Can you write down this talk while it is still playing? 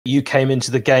You came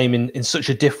into the game in such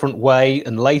a different way,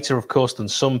 and later, of course, than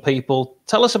some people.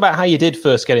 Tell us about how you did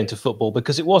first get into football,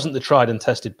 because it wasn't the tried and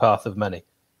tested path of many.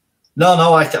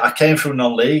 No, I came from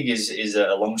non-league. Is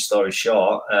a long story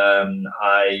short.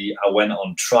 I went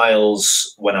on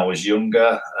trials when I was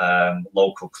younger.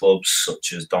 Local clubs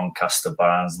such as Doncaster,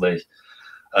 Barnsley,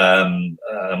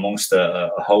 amongst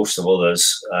a host of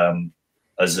others.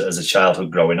 As a childhood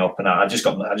growing up, and I just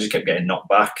kept getting knocked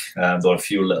back. There were a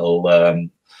few little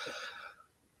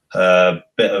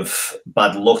bit of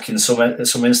bad luck in some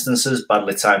instances,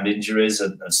 badly timed injuries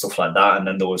and stuff like that. And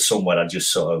then there was some where I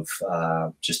just sort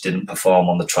of just didn't perform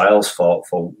on the trials for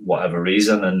whatever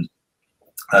reason.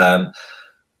 And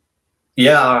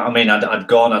yeah, I mean,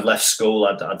 I'd left school,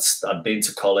 I'd been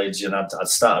to college, and I'd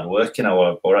started working. I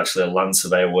were actually a land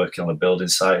surveyor working on a building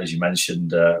site, as you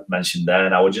mentioned there.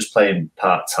 And I was just playing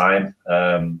part time,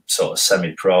 sort of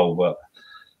semi-pro, but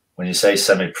when you say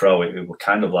semi-pro, it was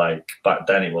kind of like, back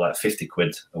then it was like 50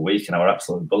 quid a week, and I was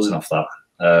absolutely buzzing off that.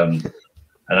 And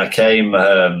I came,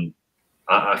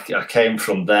 I came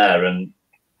from there, and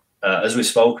as we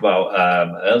spoke about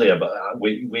earlier, but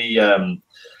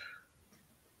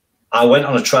I went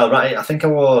on a trial. Right, I think I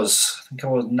was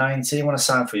 19 when I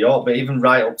signed for York, but even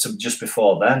right up to just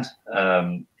before then,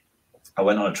 I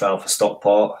went on a trial for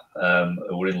Stockport,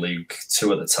 who were in League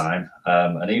 2 at the time.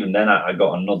 And even then, I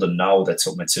got another no. They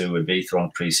took me to Ibiza on a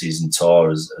pre-season tour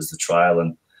as the trial.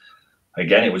 And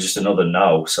again, it was just another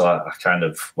no. So I kind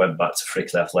of went back to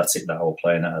Frickley Athletic that I was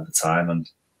playing at the time and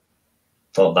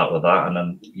thought that was that. And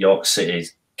then York City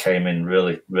came in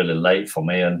really, really late for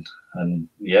me. And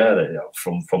yeah,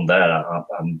 from there,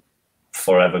 I'm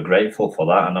forever grateful for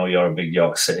that. I know you're a big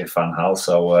York City fan, Hal.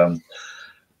 So,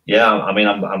 yeah, I mean,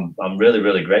 I'm really,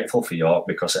 really grateful for York,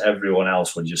 because everyone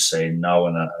else would just say no,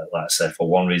 and like I said, for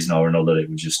one reason or another,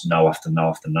 it was just no after no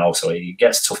after no. So it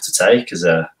gets tough to take as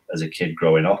a kid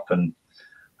growing up, and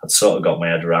I'd sort of got my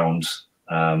head around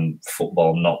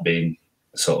football not being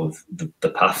sort of the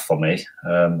path for me,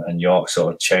 and York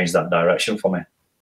sort of changed that direction for me.